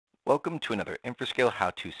Welcome to another Infrascale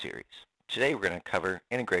how-to series. Today we're going to cover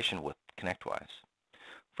integration with Connectwise.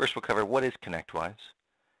 First we'll cover what is Connectwise,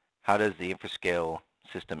 how does the Infrascale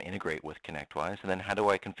system integrate with Connectwise, and then how do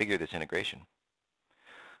I configure this integration.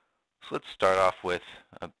 So let's start off with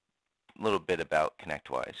a little bit about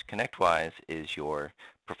Connectwise. Connectwise is your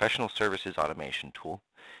professional services automation tool.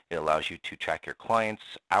 It allows you to track your clients,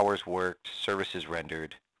 hours worked, services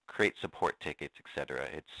rendered, create support tickets, etc.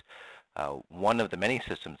 It's one of the many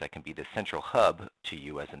systems that can be the central hub to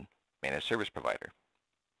you as a managed service provider.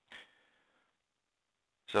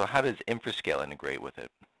 So how does Infrascale integrate with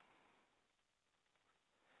it?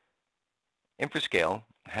 Infrascale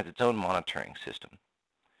has its own monitoring system.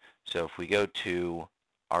 So if we go to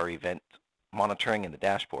our event monitoring in the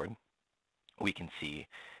dashboard, we can see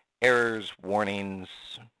errors, warnings,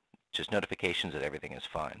 just notifications that everything is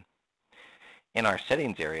fine. In our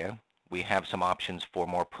settings area, we have some options for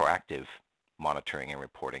more proactive monitoring and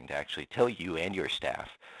reporting to actually tell you and your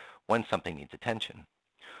staff when something needs attention.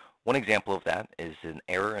 One example of that is an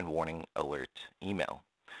error and warning alert email.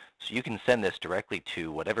 So you can send this directly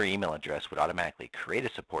to whatever email address would automatically create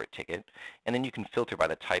a support ticket, and then you can filter by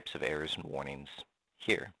the types of errors and warnings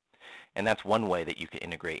here. And that's one way that you can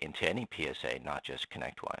integrate into any PSA, not just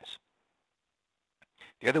Connectwise.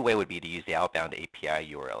 The other way would be to use the outbound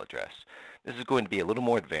API URL address. This is going to be a little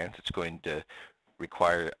more advanced. It's going to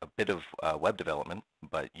require a bit of web development,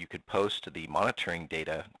 but you could post the monitoring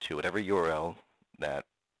data to whatever URL that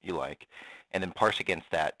you like, and then parse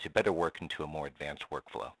against that to better work into a more advanced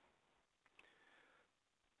workflow.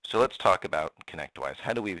 So let's talk about Connectwise.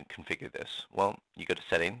 How do we configure this? Well, you go to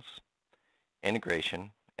Settings,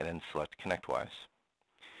 Integration, and then select Connectwise.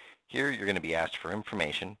 Here you're going to be asked for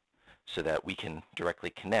information so that we can directly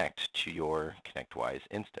connect to your Connectwise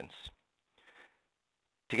instance.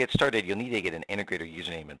 To get started, you'll need to get an integrator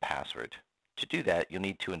username and password. To do that, you'll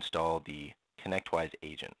need to install the Connectwise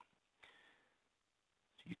agent.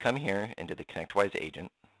 So you come here into the Connectwise agent,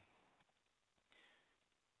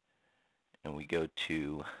 and we go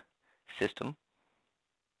to System,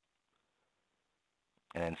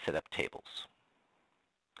 and then Set Up Tables.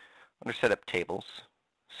 Under Set Up Tables,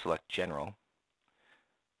 select General,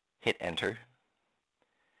 hit Enter,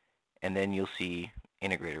 and then you'll see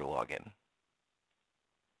Integrator Login.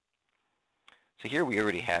 So here we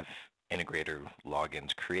already have integrator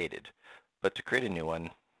logins created, but to create a new one,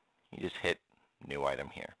 you just hit New Item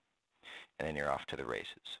here, and then you're off to the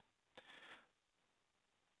races.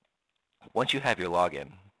 Once you have your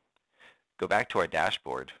login, go back to our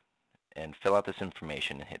dashboard and fill out this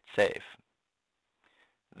information and hit Save.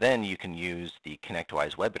 Then you can use the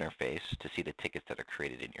Connectwise web interface to see the tickets that are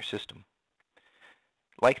created in your system.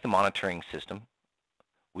 Like the monitoring system,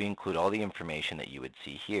 we include all the information that you would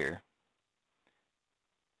see here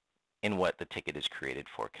in what the ticket is created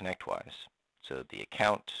for Connectwise. So the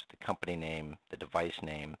account, the company name, the device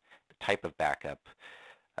name, the type of backup,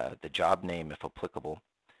 the job name if applicable,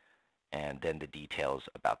 and then the details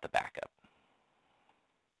about the backup.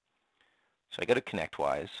 So I go to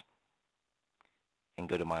Connectwise and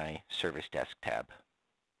go to my Service Desk tab.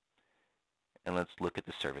 And let's look at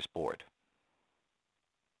the service board.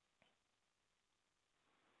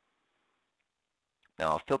 Now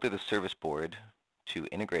I'll filter the service board to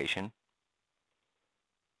Integration.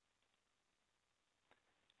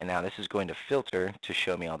 And now this is going to filter to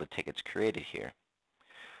show me all the tickets created here.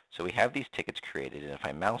 So we have these tickets created, and if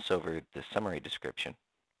I mouse over the summary description,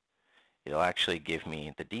 it'll actually give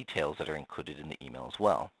me the details that are included in the email as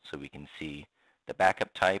well. So we can see the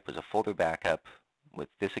backup type was a folder backup with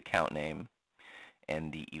this account name,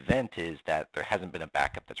 and the event is that there hasn't been a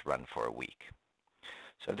backup that's run for a week.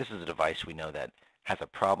 So if this is a device we know that has a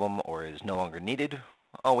problem or is no longer needed,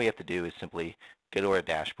 all we have to do is simply go to our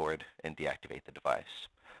dashboard and deactivate the device.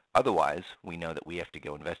 Otherwise, we know that we have to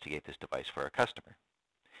go investigate this device for our customer.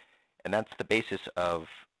 And that's the basis of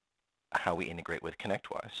how we integrate with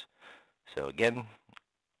Connectwise. So again,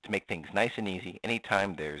 to make things nice and easy,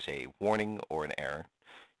 anytime there's a warning or an error,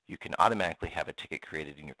 you can automatically have a ticket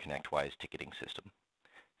created in your Connectwise ticketing system,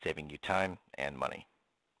 saving you time and money.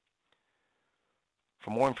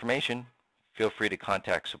 For more information, feel free to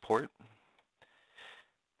contact support.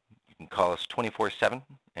 You can call us 24/7,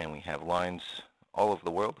 and we have lines all over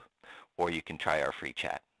the world, or you can try our free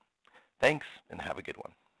chat. Thanks, and have a good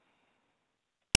one.